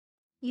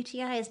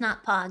UTI is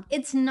not POG.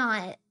 It's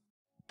not.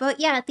 But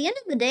yeah, at the end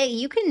of the day,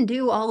 you can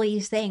do all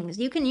these things.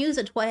 You can use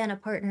a toy on a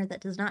partner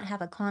that does not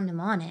have a condom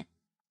on it.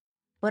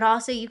 But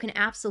also you can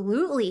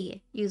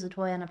absolutely use a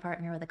toy on a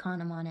partner with a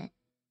condom on it.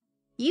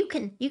 You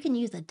can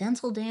use a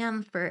dental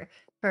dam for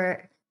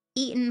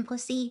eating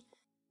pussy.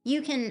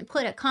 You can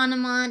put a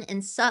condom on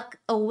and suck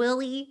a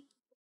willy.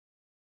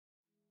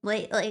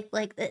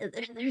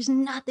 There's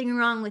nothing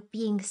wrong with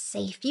being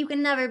safe. You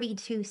can never be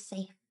too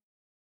safe.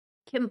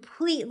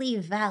 Completely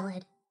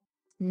valid.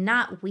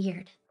 Not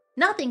weird.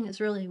 Nothing is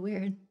really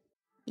weird.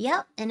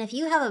 Yep, and if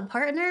you have a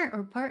partner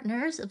or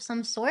partners of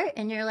some sort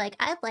and you're like,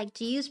 I'd like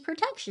to use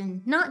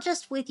protection, not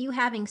just with you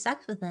having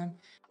sex with them,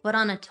 but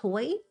on a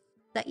toy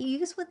that you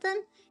use with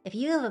them, if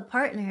you have a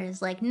partner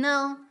is like,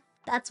 no,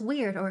 that's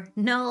weird, or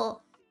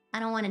no, I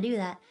don't want to do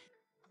that,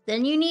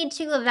 then you need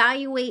to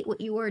evaluate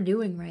what you are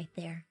doing right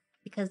there.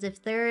 Because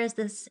if there is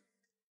this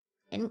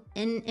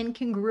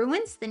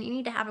incongruence, then you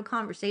need to have a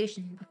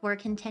conversation before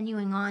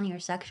continuing on your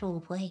sexual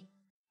play.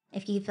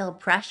 If you feel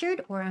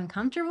pressured or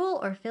uncomfortable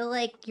or feel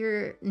like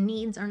your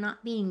needs are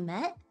not being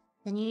met,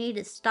 then you need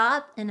to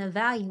stop and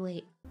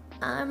evaluate.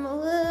 I'm a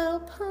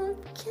little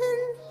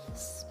pumpkin,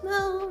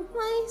 smell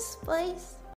my spice.